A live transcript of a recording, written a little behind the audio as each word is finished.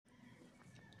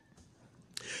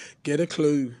Get a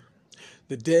clue.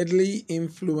 The deadly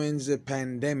influenza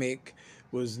pandemic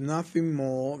was nothing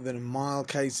more than a mild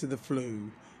case of the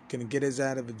flu. Gonna get us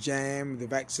out of a jam with the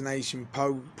vaccination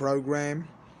program.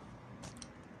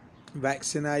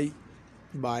 Vaccinate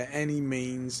by any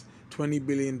means. $20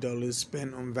 billion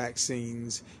spent on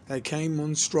vaccines. They came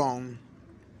on strong,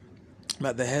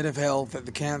 but the head of health at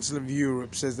the Council of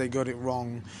Europe says they got it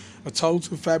wrong. A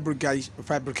total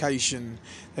fabrication.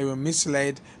 They were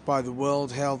misled by the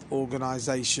World Health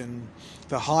Organization.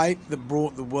 The hype that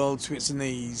brought the world to its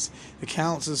knees. The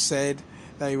Council said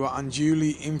they were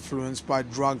unduly influenced by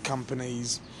drug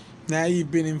companies. Now you've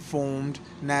been informed,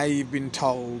 now you've been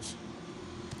told.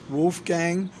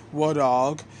 Wolfgang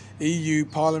Wodarg, EU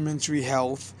Parliamentary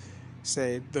Health,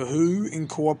 said the WHO, in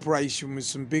cooperation with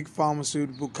some big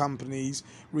pharmaceutical companies,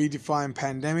 redefined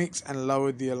pandemics and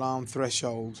lowered the alarm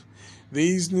threshold.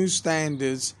 These new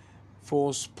standards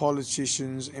force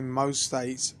politicians in most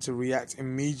states to react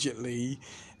immediately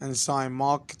and sign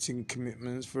marketing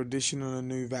commitments for additional and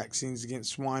new vaccines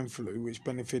against swine flu, which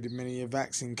benefited many a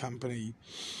vaccine company.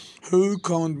 WHO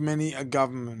conned many a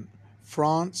government.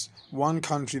 France, one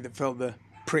country that felt the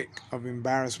prick of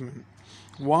embarrassment.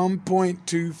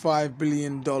 $1.25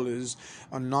 billion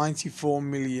on 94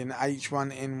 million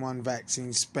H1N1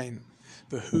 vaccines spent.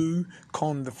 The WHO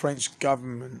conned the French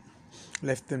government,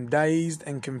 left them dazed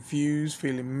and confused,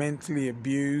 feeling mentally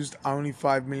abused. Only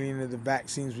 5 million of the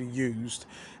vaccines were used,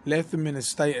 left them in a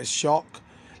state of shock.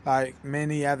 Like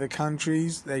many other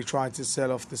countries, they tried to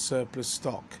sell off the surplus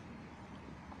stock.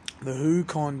 The WHO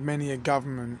conned many a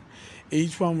government.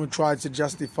 Each one would try to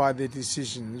justify their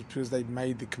decisions because they'd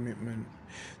made the commitment.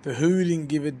 The WHO didn't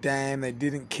give a damn, they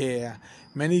didn't care.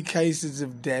 Many cases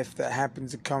of death that happened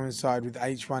to coincide with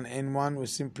H1N1 were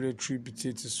simply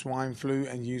attributed to swine flu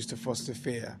and used to foster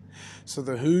fear. So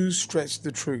the WHO stretched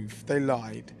the truth. They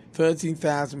lied.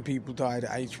 13,000 people died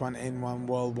of H1N1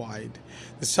 worldwide.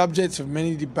 The subject of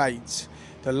many debates,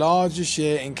 the largest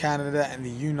share in Canada and the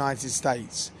United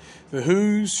States. The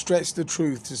WHO stretched the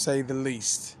truth, to say the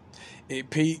least. It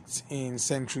peaked in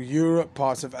Central Europe,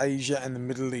 parts of Asia and the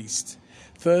Middle East.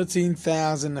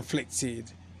 13,000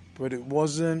 afflicted, but it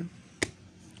wasn't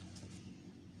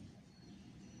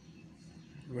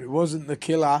the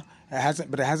killer. It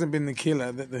hasn't been the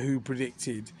killer that the WHO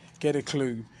predicted. Get a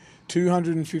clue.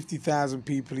 250,000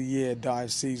 people a year die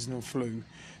of seasonal flu.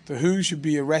 The WHO should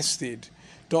be arrested.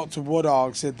 Dr.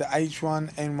 Wodarg said the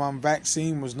H1N1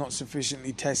 vaccine was not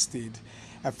sufficiently tested.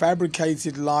 A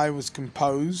fabricated lie was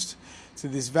composed. To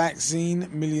this vaccine,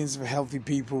 millions of healthy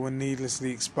people were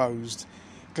needlessly exposed.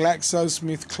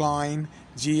 GlaxoSmithKline,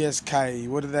 GSK,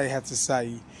 what do they have to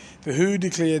say? The WHO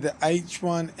declared that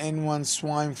H1N1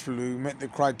 swine flu met the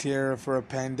criteria for a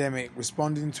pandemic.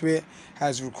 Responding to it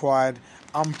has required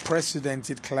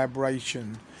unprecedented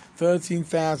collaboration.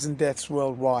 13,000 deaths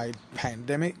worldwide.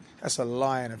 Pandemic? That's a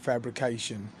lie and a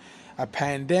fabrication. A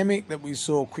pandemic that we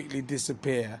saw quickly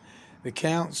disappear. The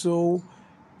council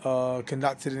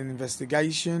conducted an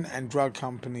investigation and drug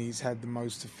companies had the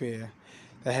most to fear.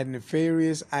 They had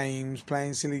nefarious aims,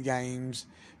 playing silly games.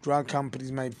 Drug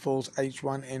companies made false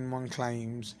H1N1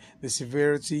 claims. The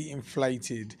severity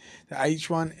inflated. The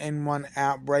H1N1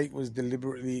 outbreak was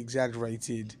deliberately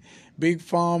exaggerated. Big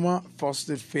Pharma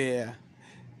fostered fear.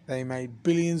 They made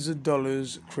billions of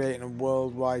dollars creating a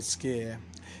worldwide scare.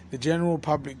 The general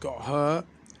public got hurt.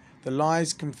 The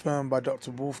lies confirmed by Dr.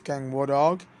 Wolfgang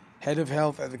Wodarg, head of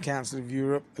health at the Council of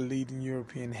Europe, a leading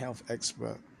European health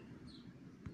expert.